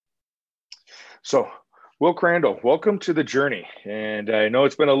So, Will Crandall, welcome to the journey. And I know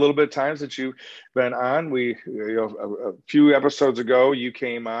it's been a little bit of time since you've been on. A few episodes ago, you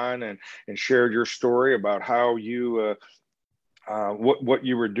came on and shared your story about how what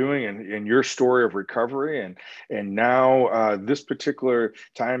you were doing and your story of recovery. And now this particular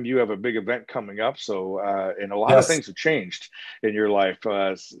time, you have a big event coming up. And a lot of Yes, things have changed in your life.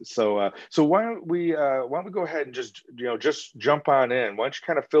 So why don't we go ahead and just jump on in? Why don't you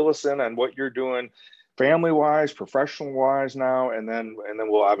kind of fill us in on what you're doing, family wise, professional wise now, and then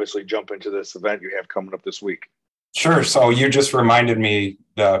we'll obviously jump into this event you have coming up this week. sure. So you just reminded me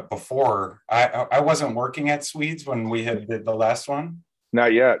that before I wasn't working at Swedes when we had did the last one.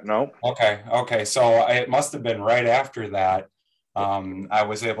 Not yet, no. Okay. So it must have been right after that. I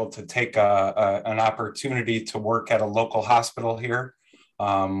was able to take an opportunity to work at a local hospital here,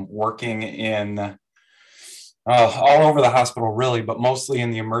 working in all over the hospital, really, but mostly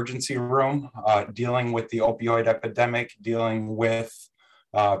in the emergency room, dealing with the opioid epidemic, dealing with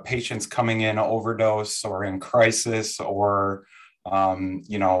patients coming in overdose or in crisis or,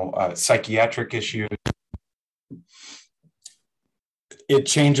 psychiatric issues. It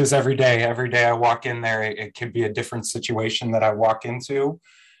changes every day. Every day I walk in there, it could be a different situation that I walk into.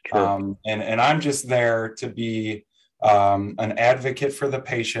 Sure. And I'm just there to be an advocate for the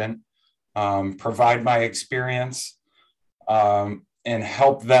patient, provide my experience, and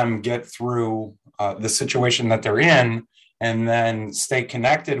help them get through the situation that they're in, and then stay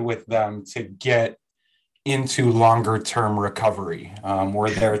connected with them to get into longer term recovery. We're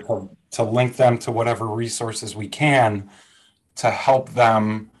there to link them to whatever resources we can to help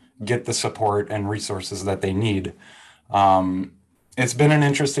them get the support and resources that they need. Um, it's been an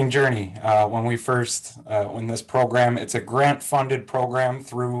interesting journey. When this program, it's a grant funded program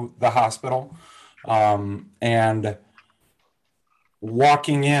through the hospital. And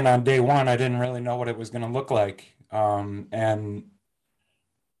walking in on day one, I didn't really know what it was going to look like. And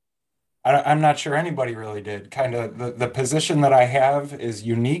I'm not sure anybody really did. Kind of the position that I have is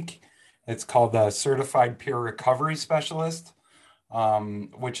unique. It's called a certified peer recovery specialist,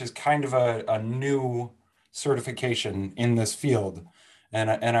 which is kind of a new certification in this field. And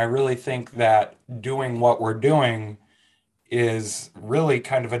I really think that doing what we're doing is really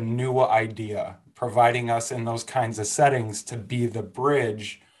kind of a new idea, providing us in those kinds of settings to be the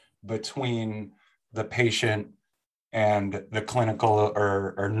bridge between the patient and the clinical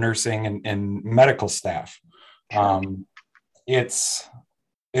or nursing and medical staff. Sure. Um, it's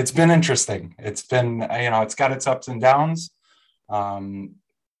it's been interesting. It's been, it's got its ups and downs. Um,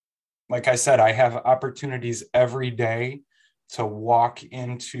 like I said, I have opportunities every day to walk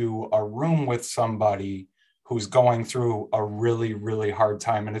into a room with somebody who's going through a really, really hard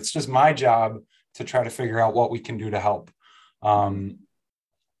time. And it's just my job to try to figure out what we can do to help. Mhm. Um,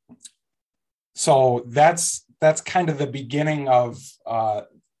 so that's kind of the beginning of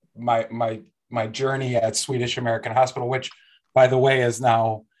my journey at Swedish American Hospital, which, by the way, is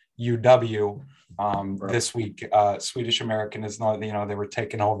now UW. Right. This week, Swedish American is not, they were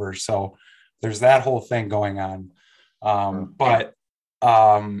taken over. So there's that whole thing going on. Yeah. But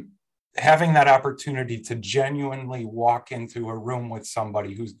having that opportunity to genuinely walk into a room with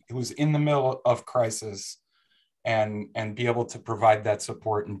somebody who's in the middle of crisis and be able to provide that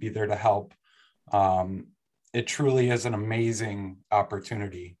support and be there to help, it truly is an amazing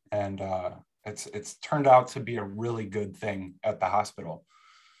opportunity. And it's turned out to be a really good thing at the hospital.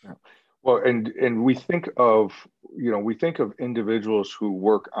 Yeah. Well, and we think of individuals who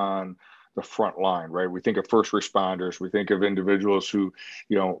work on the front line, right? We think of first responders. We think of individuals who,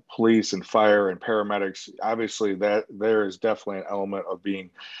 police and fire and paramedics. Obviously, that there is definitely an element of being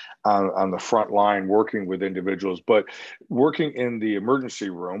on the front line working with individuals, but working in the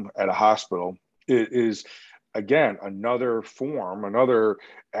emergency room at a hospital is again another form, another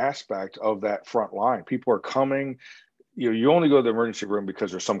aspect of that front line. People are coming, you only go to the emergency room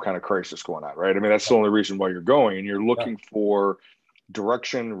because there's some kind of crisis going on, right? I mean, that's the only reason why you're going, and you're Yeah. looking for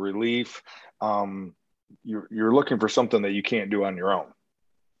direction, relief. Um, you're looking for something that you can't do on your own.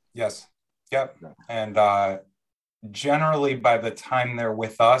 Yes. Yep. Yeah. And generally, by the time they're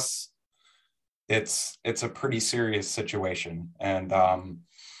with us, it's a pretty serious situation. And the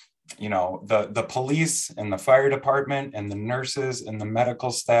police and the fire department and the nurses and the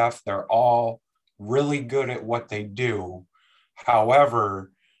medical staff, they're all really good at what they do.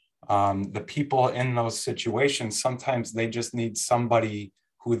 However, the people in those situations, sometimes they just need somebody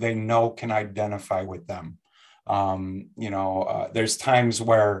who they know can identify with them. There's times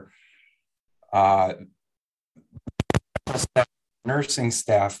where uh, nursing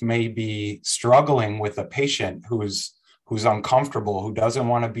staff may be struggling with a patient who's uncomfortable, who doesn't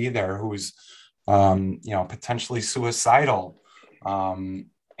want to be there, who's potentially suicidal.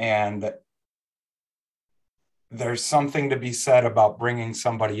 And there's something to be said about bringing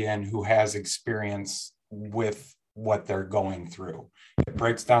somebody in who has experience with what they're going through. It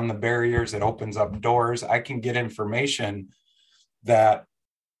breaks down the barriers, it opens up doors. I can get information that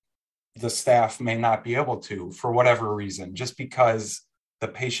the staff may not be able to for whatever reason, just because the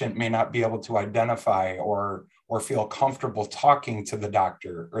patient may not be able to identify or feel comfortable talking to the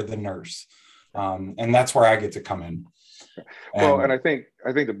doctor or the nurse. And that's where I get to come in. And I think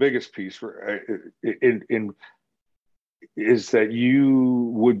the biggest piece is that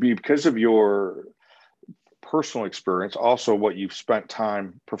you would be, because of your personal experience, also what you've spent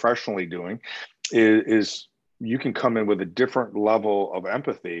time professionally doing, is you can come in with a different level of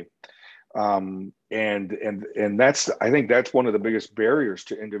empathy. And that's, I think that's one of the biggest barriers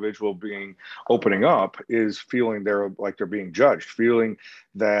to individual opening up, is feeling they're being judged, feeling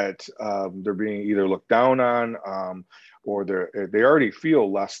that they're being either looked down on, or they already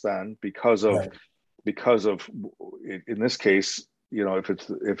feel less than because of in this case, if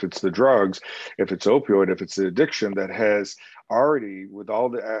it's the drugs, if it's opioid, if it's the addiction that has already, with all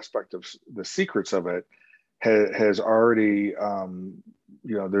the aspect of the secrets of it, has already,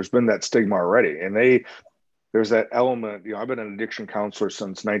 there's been that stigma already. And there's that element, I've been an addiction counselor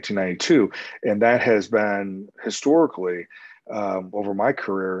since 1992, and that has been historically, over my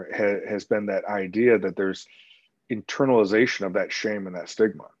career, has been that idea that there's internalization of that shame and that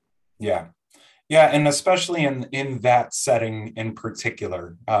stigma. Yeah. Yeah. And especially in that setting in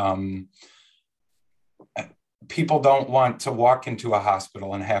particular, people don't want to walk into a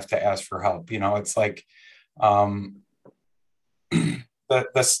hospital and have to ask for help. It's like,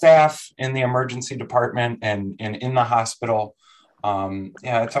 the staff in the emergency department and in the hospital,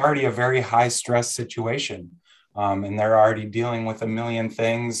 it's already a very high stress situation. And they're already dealing with a million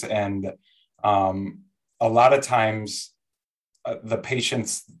things. And a lot of times the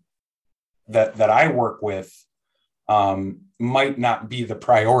patients that I work with might not be the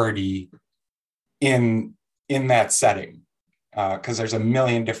priority in that setting, because there's a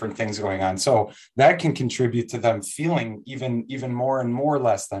million different things going on. So that can contribute to them feeling even more and more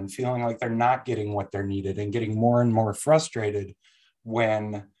less than, feeling like they're not getting what they're needed, and getting more and more frustrated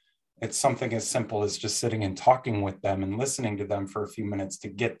when it's something as simple as just sitting and talking with them and listening to them for a few minutes to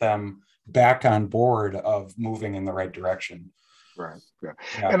get them back on board of moving in the right direction. Right. Yeah.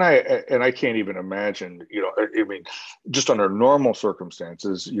 And I can't even imagine, I mean, just under normal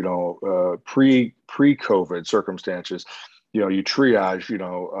circumstances, pre-COVID circumstances, you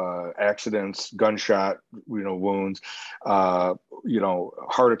triage, accidents, gunshot, wounds, heart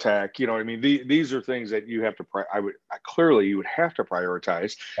attack, I mean, these are things that you have to, clearly you would have to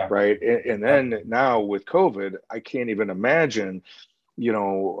prioritize. Yeah. Right. And then now with COVID, I can't even imagine,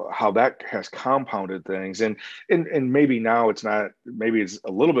 how that has compounded things. And maybe now it's not, maybe it's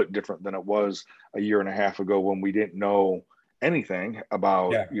a little bit different than it was a year and a half ago when we didn't know anything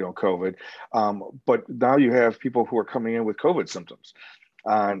about, COVID. But now you have people who are coming in with COVID symptoms,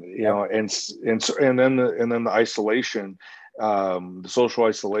 and then the isolation, the social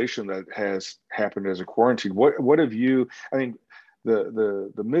isolation that has happened as a quarantine. What have you, I mean,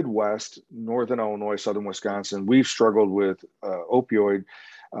 the Midwest, Northern Illinois, Southern Wisconsin, we've struggled with opioid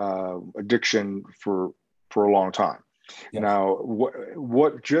addiction for a long time. Yes. Now,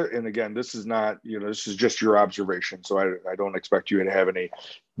 and again, this is not, this is just your observation, so I don't expect you to have any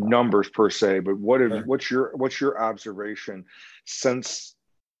numbers per se, but what's your observation since,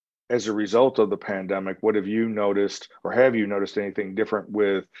 as a result of the pandemic? What have you noticed, or have you noticed anything different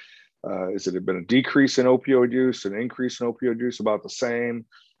with? Has it been a decrease in opioid use, an increase in opioid use, about the same?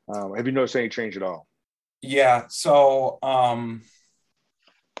 Have you noticed any change at all? Yeah. So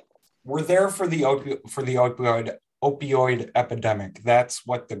we're there for the opioid epidemic. That's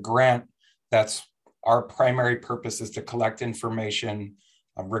what that's our primary purpose, is to collect information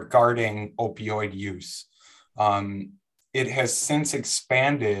regarding opioid use. It has since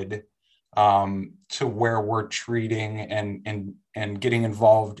expanded to where we're treating and getting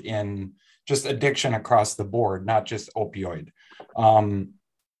involved in just addiction across the board, not just opioid.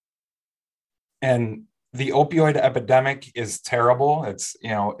 And the opioid epidemic is terrible. It's,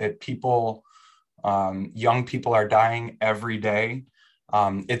 young people are dying every day.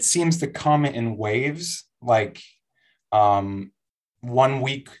 It seems to come in waves. Like 1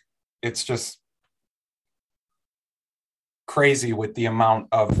 week, it's just crazy with the amount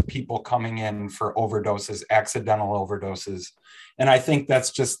of people coming in for overdoses, accidental overdoses. And I think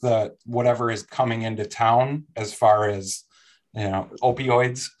that's just whatever is coming into town as far as,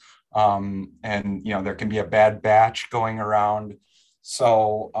 opioids. And, there can be a bad batch going around.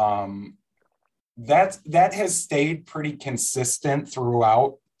 So that has stayed pretty consistent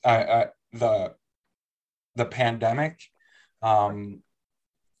throughout the pandemic.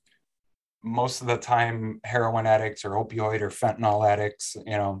 Most of the time, heroin addicts or opioid or fentanyl addicts,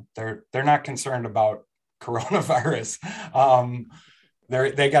 they're not concerned about coronavirus.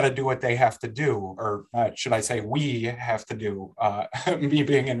 They got to do what they have to do, or should I say, we have to do. Me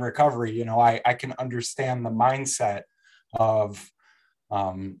being in recovery, I can understand the mindset of.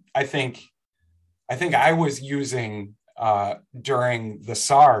 I think I was using during the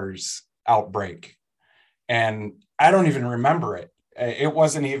SARS outbreak, and I don't even remember it. It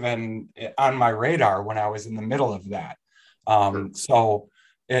wasn't even on my radar when I was in the middle of that. So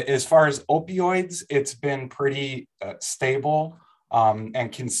as far as opioids, it's been pretty stable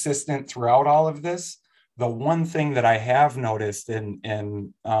and consistent throughout all of this. The one thing that I have noticed,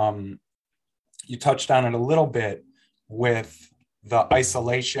 and you touched on it a little bit, with the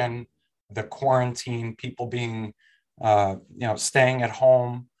isolation, the quarantine, people being, staying at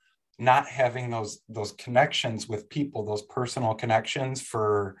home, not having those connections with people, those personal connections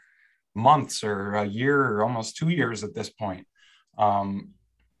for months or a year or almost 2 years at this point. And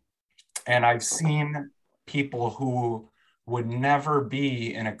I've seen people who would never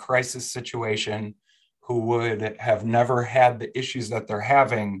be in a crisis situation, who would have never had the issues that they're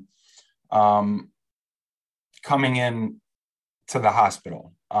having, coming in to the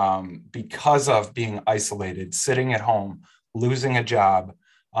hospital because of being isolated, sitting at home, losing a job.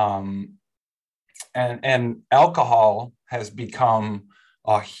 And alcohol has become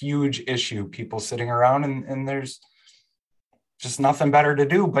a huge issue. People sitting around and there's just nothing better to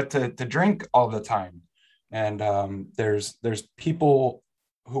do but to drink all the time. And there's people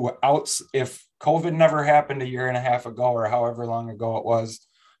who if COVID never happened a year and a half ago or however long ago it was,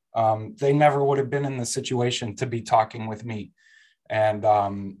 they never would have been in the situation to be talking with me. And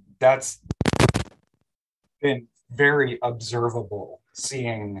that's been very observable,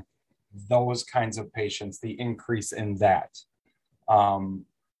 seeing those kinds of patients, the increase in that.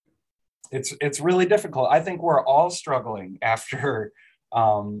 It's really difficult. I think we're all struggling after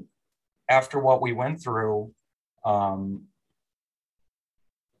what we went through.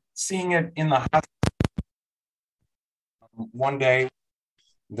 Seeing it in the hospital. One day,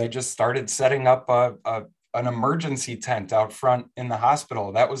 they just started setting up an emergency tent out front in the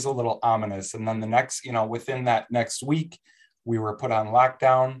hospital. That was a little ominous. And then the next, within that next week, we were put on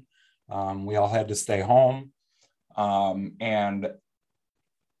lockdown. We all had to stay home. And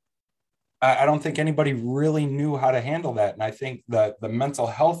I don't think anybody really knew how to handle that. And I think that the mental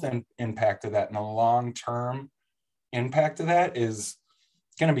health impact of that and the long-term impact of that is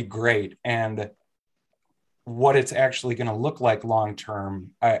going to be great. And what it's actually going to look like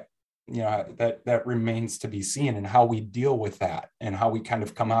long-term, that remains to be seen, and how we deal with that and how we kind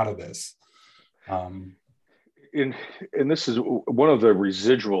of come out of this. And this is one of the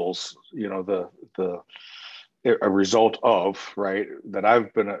residuals, a result of, right, that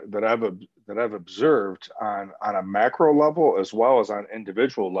I've observed on a macro level as well as on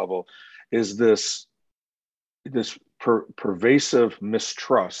individual level, is this pervasive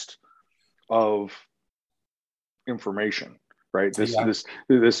mistrust of information, right?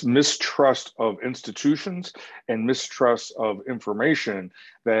 This mistrust of institutions and mistrust of information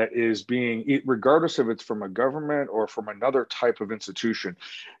that is being, regardless if it's from a government or from another type of institution,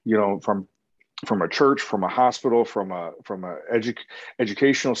 from a church, from a hospital, from a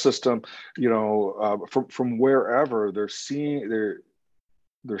educational system, from wherever, there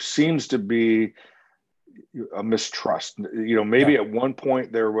seems to be a mistrust. Maybe at one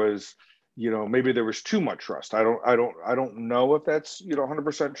point there was, maybe there was too much trust. I don't know if that's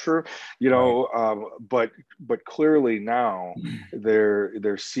 100% true. Right. But clearly now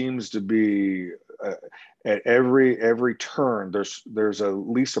there seems to be at every turn there's at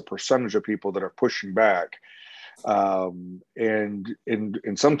least a percentage of people that are pushing back, and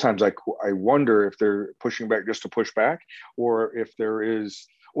sometimes I wonder if they're pushing back just to push back, or if there is,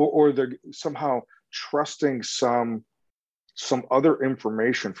 or they're somehow trusting some other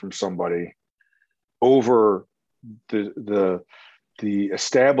information from somebody over the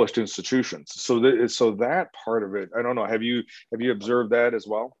established institutions. So that part of it, I don't know. Have you observed that as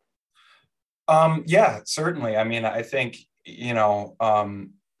well? Yeah, certainly. I mean, I think,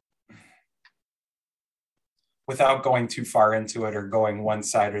 without going too far into it or going one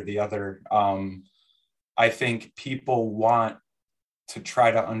side or the other, I think people want to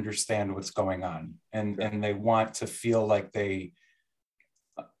try to understand what's going on, and they want to feel like they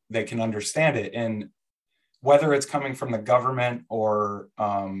can understand it. And whether it's coming from the government or,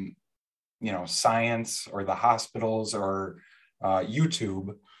 science or the hospitals or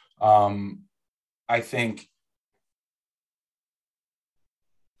YouTube, I think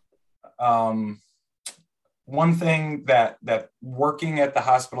one thing that working at the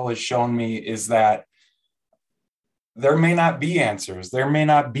hospital has shown me is that there may not be answers. There may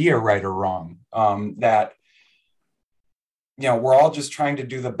not be a right or wrong. That, you know, we're all just trying to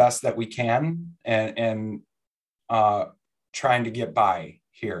do the best that we can and trying to get by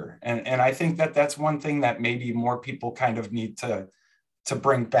here. And I think that that's one thing that maybe more people kind of need to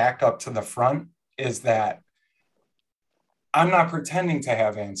bring back up to the front, is that I'm not pretending to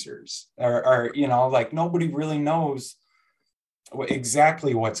have answers, or you know, like nobody really knows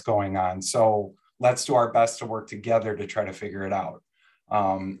exactly what's going on. So let's do our best to work together to try to figure it out.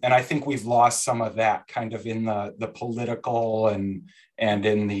 And I think we've lost some of that kind of in the political and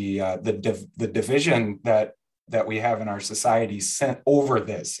in the division that we have in our society over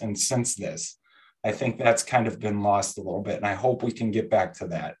this and since this. I think that's kind of been lost a little bit, and I hope we can get back to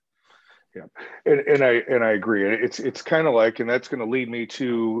that. Yeah, and I agree. And it's kind of like, and that's going to lead me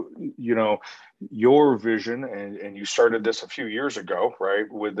to, you know, your vision, and you started this a few years ago, right,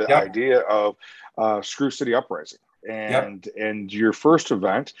 with the Yep. idea of Screw City Uprising. Yep. And your first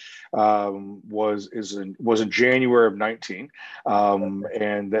event was in January of 19,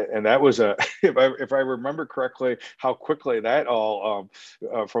 and that was a if I remember correctly, how quickly that all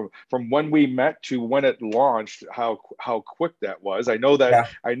from when we met to when it launched, how quick that was. I know that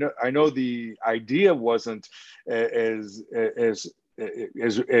Yeah. I know the idea wasn't as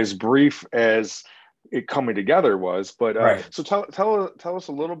brief as it coming together was, but Right. so tell us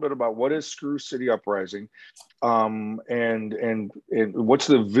a little bit about what is Screw City Uprising, and what's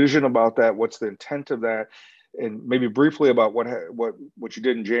the vision about that, what's the intent of that, and maybe briefly about what you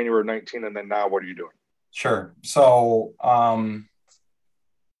did in January of 19, and then now what are you doing? Sure. So I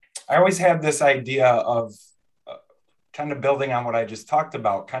always had this idea of kind of building on what I just talked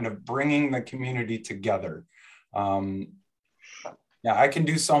about, kind of bringing the community together. Yeah, I can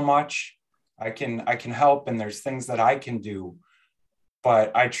do so much. I can help, and there's things that I can do,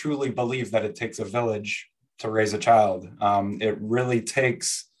 but I truly believe that it takes a village to raise a child. It really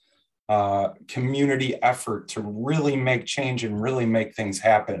takes community effort to really make change and really make things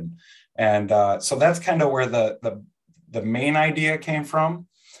happen. And so that's kind of where the main idea came from,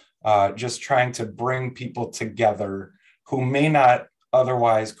 just trying to bring people together who may not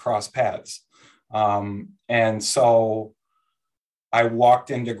otherwise cross paths. And so I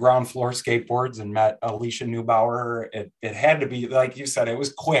walked into Ground Floor Skateboards and met Alicia Neubauer. It had to be, like you said, it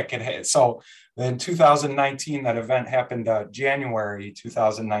was quick. So in 2019, that event happened January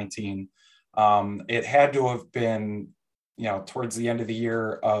 2019. It had to have been, you know, towards the end of the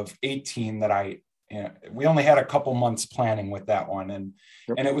year of 18 that we only had a couple months planning with that one. And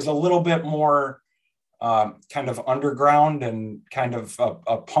it was a little bit more kind of underground and kind of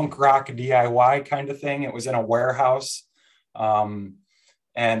a punk rock DIY kind of thing. It was in a warehouse.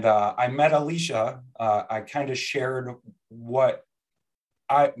 And I met Alicia. I kind of shared what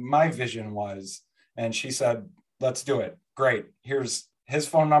my vision was, and she said, "Let's do it. Great. Here's his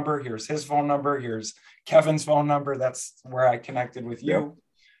phone number. Here's his phone number. Here's Kevin's phone number." That's where I connected with you.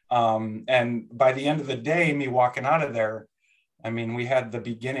 And by the end of the day, me walking out of there, I mean, we had the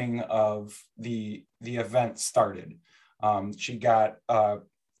beginning of the event started. She got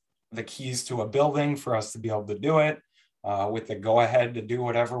the keys to a building for us to be able to do it. With the go-ahead to do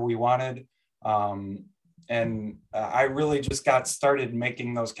whatever we wanted. And I really just got started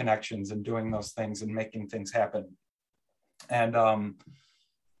making those connections and doing those things and making things happen. And,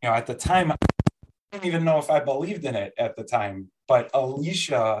 you know, at the time, I didn't even know if I believed in it at the time, but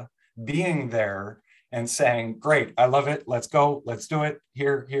Alicia being there and saying, "Great, I love it. Let's go. Let's do it.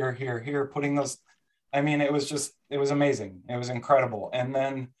 Here, putting those, I mean, it was amazing. It was incredible. And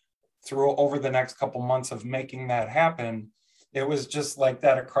then over the next couple months of making that happen, it was just like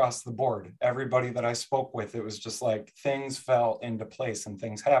that across the board. Everybody that I spoke with, it was just like things fell into place and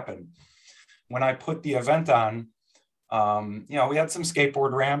things happened. When I put the event on, you know, we had some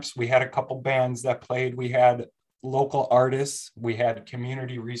skateboard ramps. We had a couple bands that played. We had local artists. We had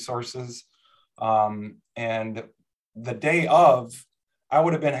community resources. And the day of, I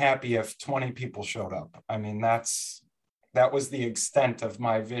would have been happy if 20 people showed up. I mean, that was the extent of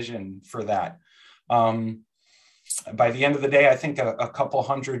my vision for that. By the end of the day, I think a couple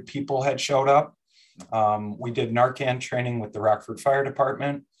hundred people had showed up. We did Narcan training with the Rockford Fire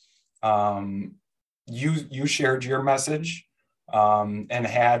Department. You shared your message and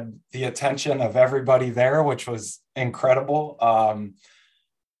had the attention of everybody there, which was incredible.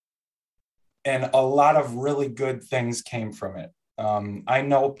 And a lot of really good things came from it. I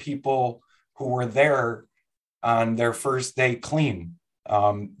know people who were there on their first day clean.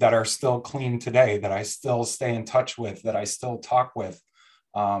 that are still clean today, that I still stay in touch with, that I still talk with.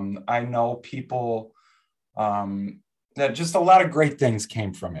 I know people that just a lot of great things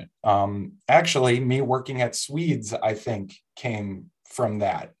came from it. Actually, me working at Swedes, I think, came from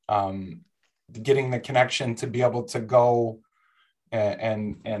that. Getting the connection to be able to go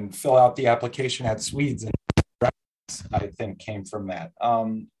and fill out the application at Swedes, and I think came from that.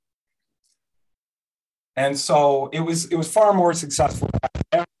 And so it was far more successful.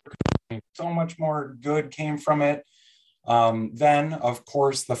 So much more good came from it. Then, of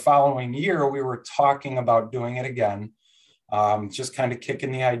course, the following year, we were talking about doing it again, just kind of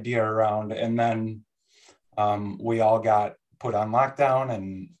kicking the idea around. And then we all got put on lockdown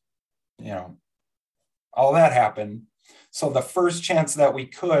and, all that happened. So the first chance that we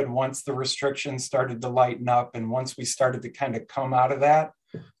could, once the restrictions started to lighten up and once we started to kind of come out of that,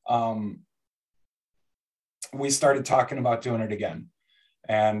 we started talking about doing it again.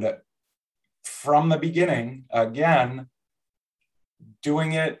 And from the beginning, again,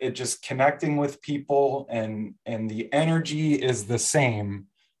 doing it just connecting with people, and the energy is the same,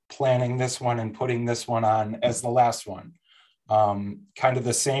 planning this one and putting this one on as the last one. Kind of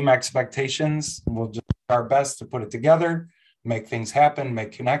the same expectations. We'll just do our best to put it together, make things happen,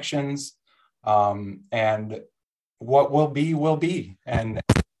 make connections, and what will be, will be. And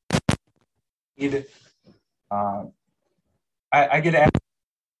I get asked,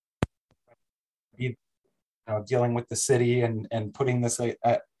 dealing with the city and putting this,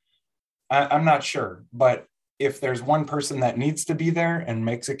 I'm not sure, but if there's one person that needs to be there and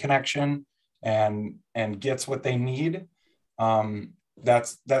makes a connection and gets what they need,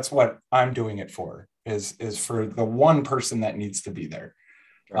 that's what I'm doing it for, is for the one person that needs to be there.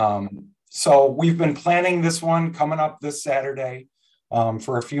 So we've been planning this one coming up this Saturday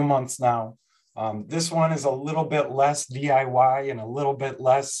for a few months now. This one is a little bit less DIY and a little bit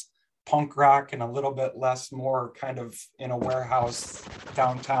less punk rock and a little bit less more kind of in a warehouse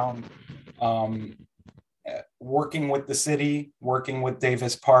downtown, working with the city, working with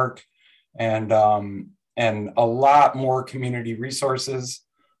Davis Park, and a lot more community resources,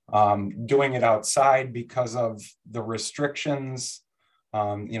 doing it outside because of the restrictions,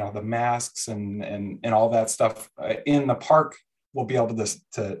 the masks and all that stuff. In the park, we'll be able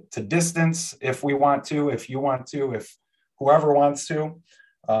to distance if we want to, if you want to, if whoever wants to,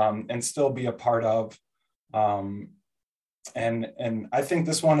 and still be a part of. And I think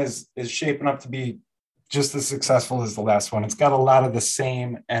this one is shaping up to be just as successful as the last one. It's got a lot of the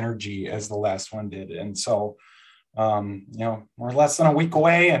same energy as the last one did. And so, we're less than a week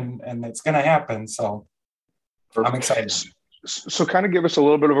away and it's going to happen. So I'm excited. So kind of give us a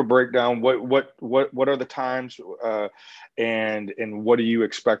little bit of a breakdown. What are the times, and what are you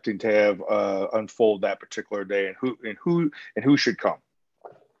expecting to have unfold that particular day, and who should come?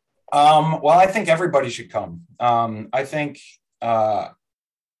 Well, I think everybody should come. I think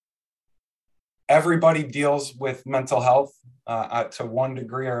everybody deals with mental health to one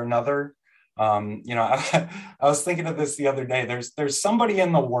degree or another. I was thinking of this the other day. There's somebody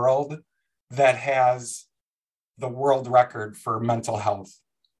in the world that has the world record for mental health.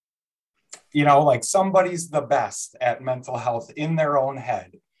 Like somebody's the best at mental health in their own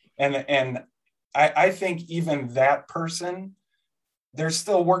head. And I think even that person, there's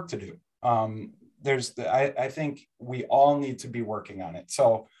still work to do. I think we all need to be working on it.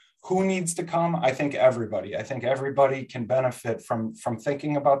 So who needs to come? I think everybody. I think everybody can benefit from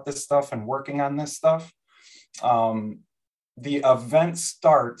thinking about this stuff and working on this stuff. The event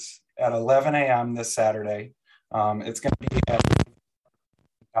starts at 11 a.m. this Saturday. It's going to be at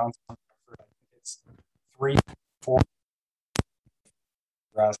downtown. It's 3, 4.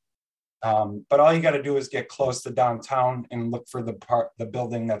 But all you got to do is get close to downtown and look for the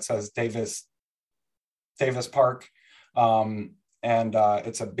building that says Davis Park. And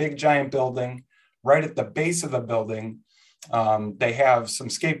it's a big giant building. Right at the base of the building, they have some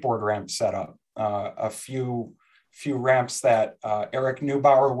skateboard ramps set up. A few ramps that Eric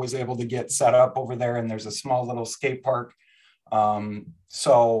Neubauer was able to get set up over there, and there's a small little skate park.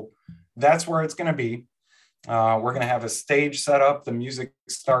 So that's where it's going to be. We're going to have a stage set up. The music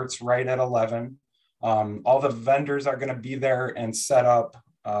starts right at 11. All the vendors are going to be there and set up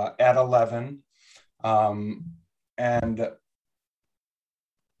at 11. And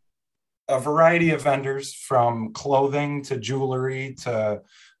a variety of vendors, from clothing to jewelry to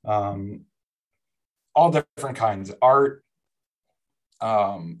all different kinds, art.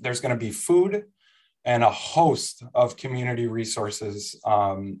 There's going to be food and a host of community resources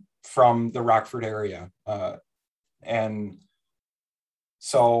from the Rockford area. And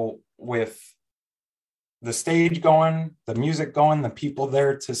so with the stage going, the music going, the people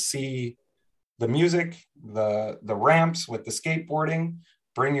there to see the music, the ramps with the skateboarding.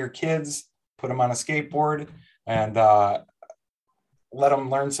 Bring your kids, put them on a skateboard, and let them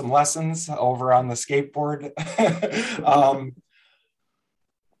learn some lessons over on the skateboard.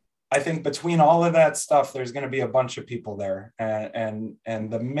 I think between all of that stuff, there's going to be a bunch of people there, and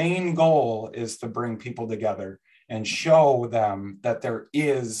the main goal is to bring people together and show them that there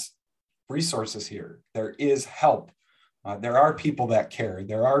is resources here. There is help. There are people that care.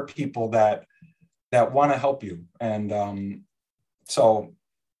 There are people that want to help you, and so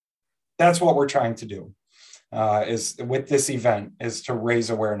that's what we're trying to do. Is with this event is to raise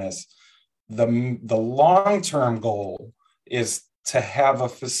awareness. The long-term goal is to have a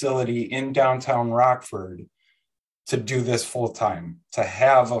facility in downtown Rockford to do this full time, to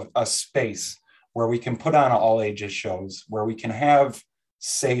have a space where we can put on all ages shows, where we can have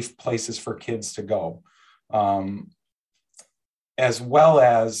safe places for kids to go, as well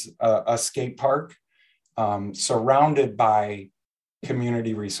as a skate park surrounded by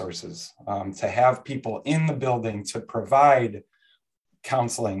community resources, to have people in the building to provide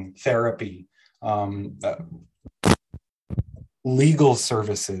counseling, therapy, legal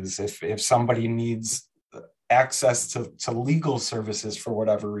services. If somebody needs access to legal services for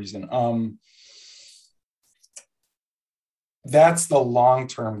whatever reason, that's the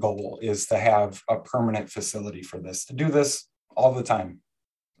long-term goal, is to have a permanent facility for this, to do this all the time.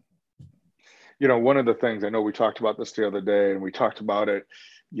 You know, one of the things, I know we talked about this the other day, and we talked about it,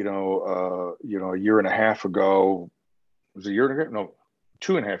 a year and a half ago. Was it a year ago? No,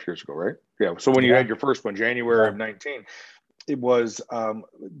 2.5 years ago, right? Yeah. So when you had your first one, January of 19, it was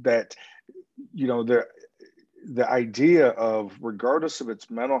that, the idea of, regardless of its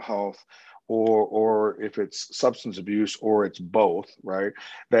mental health or if it's substance abuse or it's both, right?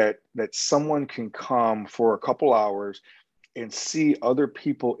 That someone can come for a couple hours and see other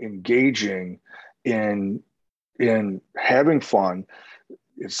people engaging in having fun.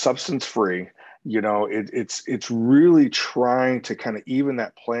 It's substance free. It's really trying to kind of even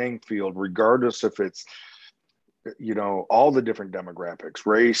that playing field, regardless if it's all the different demographics,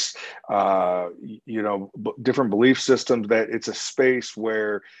 race, different belief systems. That it's a space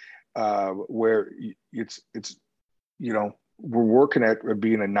where it's we're working at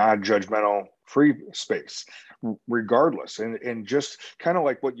being a non-judgmental free space, regardless, and just kind of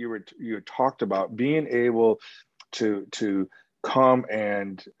like what you had talked about, being able to come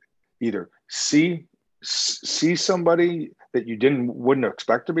and either see somebody that you wouldn't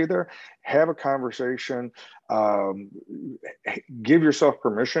expect to be there, have a conversation, give yourself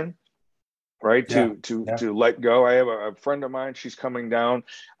permission, right? To let go. I have a friend of mine, she's coming down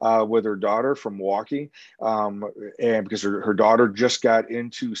with her daughter from Milwaukee, and because her daughter just got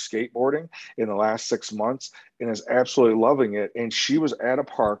into skateboarding in the last 6 months and is absolutely loving it. And she was at a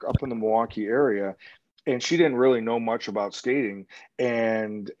park up in the Milwaukee area, and she didn't really know much about skating,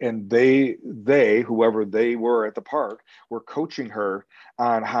 and they whoever they were at the park were coaching her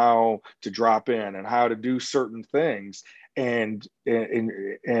on how to drop in and how to do certain things. And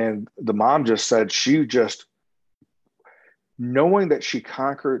the mom just said, she just, knowing that she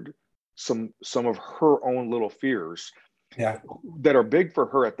conquered some of her own little fears that are big for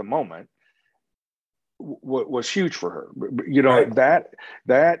her at the moment, was huge for her. Right.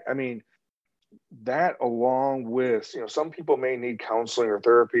 That along with, some people may need counseling or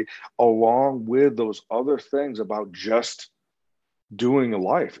therapy along with those other things about just doing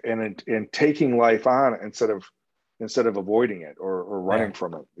life and taking life on instead of avoiding it or running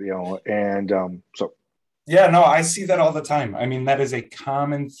from it, and so. Yeah, no, I see that all the time. I mean, that is a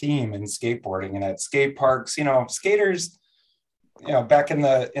common theme in skateboarding and at skate parks. Skaters, back in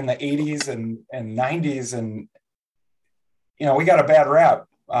the 80s and 90s, and we got a bad rap.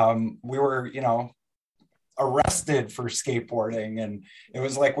 We were, arrested for skateboarding, and it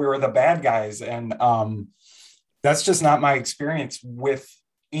was like we were the bad guys. And that's just not my experience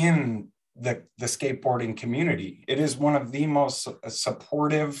within the skateboarding community. It is one of the most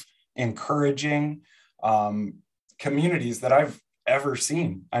supportive, encouraging communities that I've ever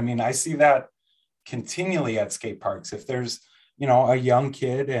seen. I mean, I see that continually at skate parks. If there's, a young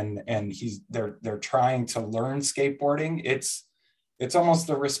kid and they're trying to learn skateboarding, it's almost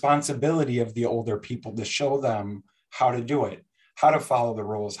the responsibility of the older people to show them how to do it, how to follow the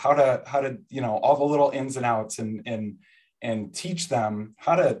rules, how to all the little ins and outs, and teach them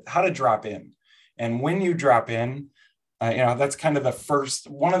how to drop in. And when you drop in, that's kind of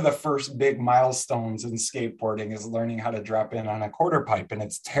one of the first big milestones in skateboarding, is learning how to drop in on a quarter pipe. And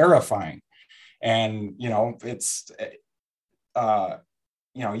it's terrifying. And, it's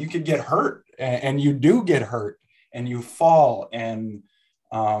you could get hurt, and you do get hurt, and you fall, and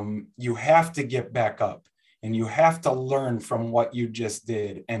you have to get back up, and you have to learn from what you just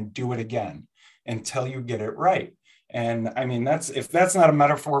did and do it again until you get it right. And I mean, if that's not a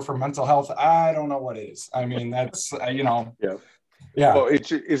metaphor for mental health, I don't know what is. I mean, that's, Yeah. yeah. Well,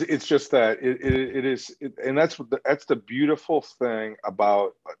 it's just that it is, and that's the beautiful thing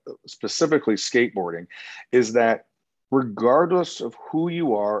about specifically skateboarding, is that regardless of who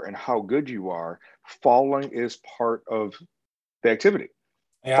you are and how good you are, falling is part of the activity.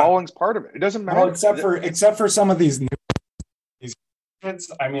 Yeah. Falling's part of it. It doesn't matter. Well, except for some of these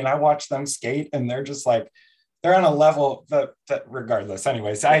kids. I mean, I watch them skate, and they're just like, they're on a level that regardless.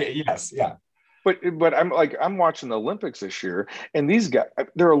 Anyways, yes, yeah. But I'm watching the Olympics this year, and these guys,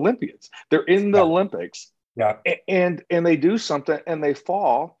 they're Olympians. They're in the Olympics, yeah, and they do something and they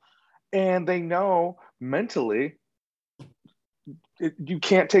fall, and they know mentally you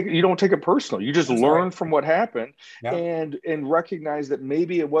don't take it personal. You just learn from what happened, and recognize that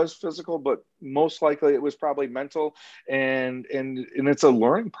maybe it was physical, but most likely it was probably mental, and it's a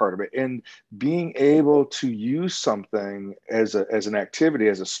learning part of it. And being able to use something as an activity,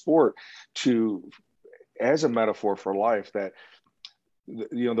 as a sport, as a metaphor for life, that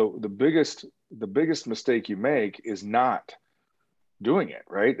the biggest mistake you make is not doing it,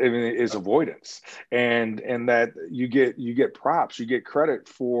 right? I mean, is avoidance, and that you get props, you get credit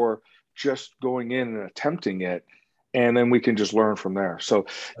for just going in and attempting it, and then we can just learn from there. So,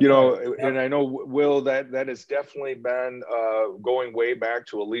 and I know, Will, that has definitely been going way back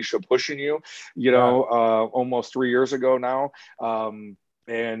to Alicia pushing you, almost 3 years ago now, and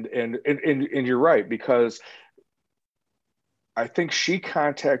you're right, because I think she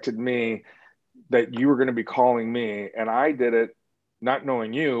contacted me that you were going to be calling me, and I did it not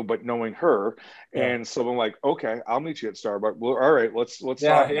knowing you, but knowing her. Yeah. And so I'm like, okay, I'll meet you at Starbucks. Well, all right, let's talk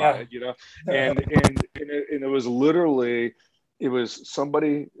about it, and it was literally, it was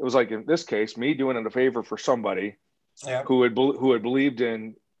somebody, it was like, in this case, me doing it a favor for somebody who had believed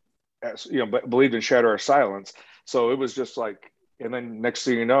in, believed in Shatter Our Silence. So it was just like, and then next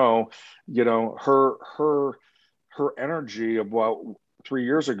thing you know, her energy about 3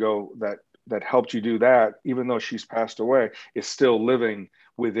 years ago that helped you do that, even though she's passed away, is still living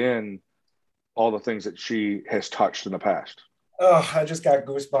within all the things that she has touched in the past. Oh, I just got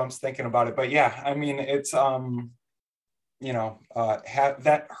goosebumps thinking about it. But yeah, I mean, it's, that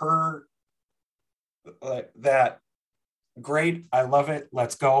great, I love it,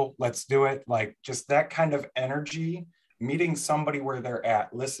 let's go, let's do it. Like, just that kind of energy, meeting somebody where they're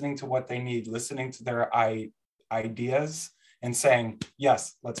at, listening to what they need, listening to their ideas, and saying,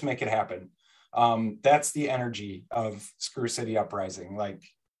 yes, let's make it happen. That's the energy of Screw City Uprising. Like,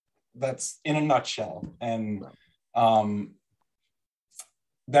 that's in a nutshell. And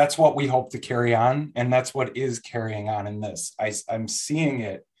that's what we hope to carry on. And that's what is carrying on in this. I'm seeing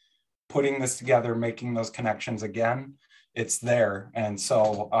it, putting this together, making those connections again. It's there. And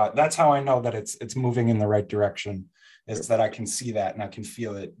so that's how I know that it's moving in the right direction, is that I can see that and I can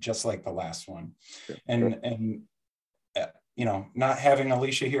feel it, just like the last one. And not having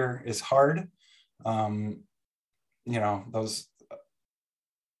Alicia here is hard. Those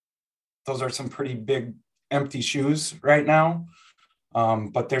are some pretty big empty shoes right now.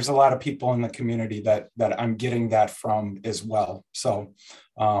 But there's a lot of people in the community that I'm getting that from as well. So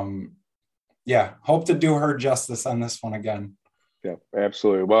hope to do her justice on this one again. Yeah,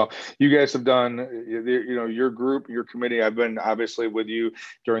 absolutely. Well, you guys have done, your group, your committee. I've been obviously with you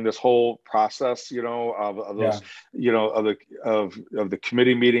during this whole process, of those, of the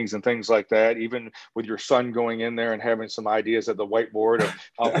committee meetings and things like that. Even with your son going in there and having some ideas at the whiteboard of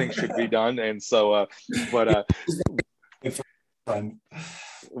how things should be done. And so, what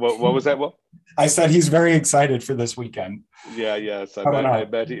was that? Well, I said he's very excited for this weekend. Yes, I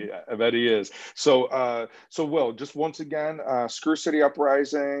bet he is. So, Will, just once again, Screw City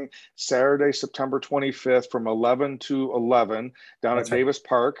Uprising, Saturday, September 25th, from 11 to 11 down at Davis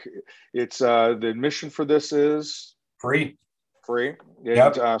Park. It's the admission for this is free.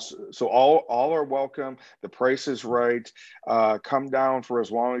 And, so all are welcome. The price is right. Come down for as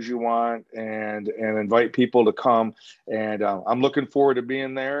long as you want, and invite people to come. And I'm looking forward to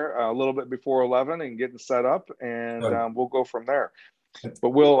being there a little bit before 11 and getting set up, and we'll go from there.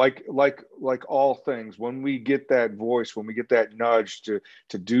 But Will, like all things, when we get that voice, when we get that nudge to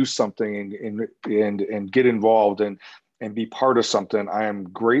do something and get involved and be part of something, I am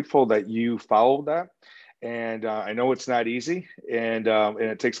grateful that you followed that. And I know it's not easy, and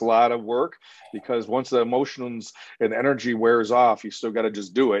it takes a lot of work, because once the emotions and energy wears off, you still got to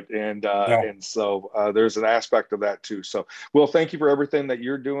just do it. Yeah. And so there's an aspect of that too. So, Will, thank you for everything that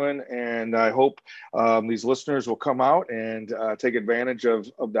you're doing, and I hope these listeners will come out and take advantage of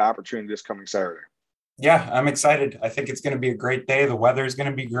the opportunity this coming Saturday. Yeah, I'm excited. I think it's going to be a great day. The weather is going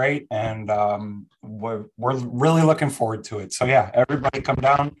to be great, and we're really looking forward to it. So yeah, everybody come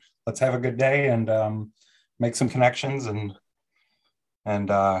down. Let's have a good day and make some connections and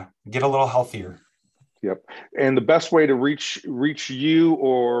get a little healthier. Yep. And the best way to reach you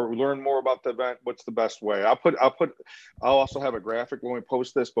or learn more about the event, what's the best way? I'll also have a graphic when we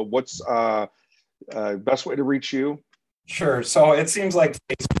post this, but what's best way to reach you? Sure. So it seems like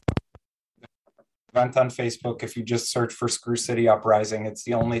event on Facebook. If you just search for Screw City Uprising, it's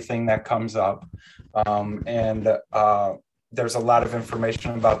the only thing that comes up. And there's a lot of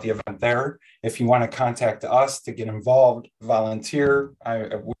information about the event there. If you want to contact us to get involved, volunteer,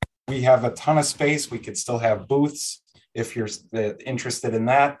 we have a ton of space. We could still have booths if you're interested in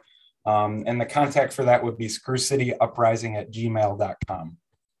that. And the contact for that would be screwcityuprising@gmail.com.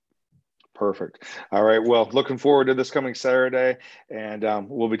 Perfect. All right. Well, looking forward to this coming Saturday, and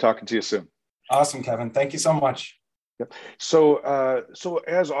we'll be talking to you soon. Awesome, Kevin. Thank you so much. Yep. So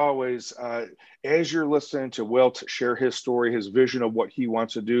as always, as you're listening to Wilt share his story, his vision of what he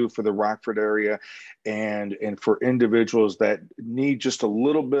wants to do for the Rockford area, and for individuals that need just a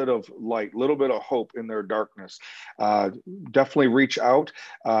little bit of light, little bit of hope in their darkness, definitely reach out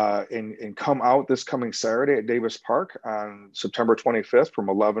and come out this coming Saturday at Davis Park on September 25th from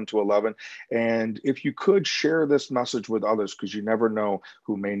 11 to 11. And if you could share this message with others, because you never know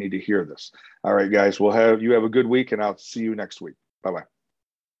who may need to hear this. All right, guys, you have a good week, and I'll see you next week. Bye-bye.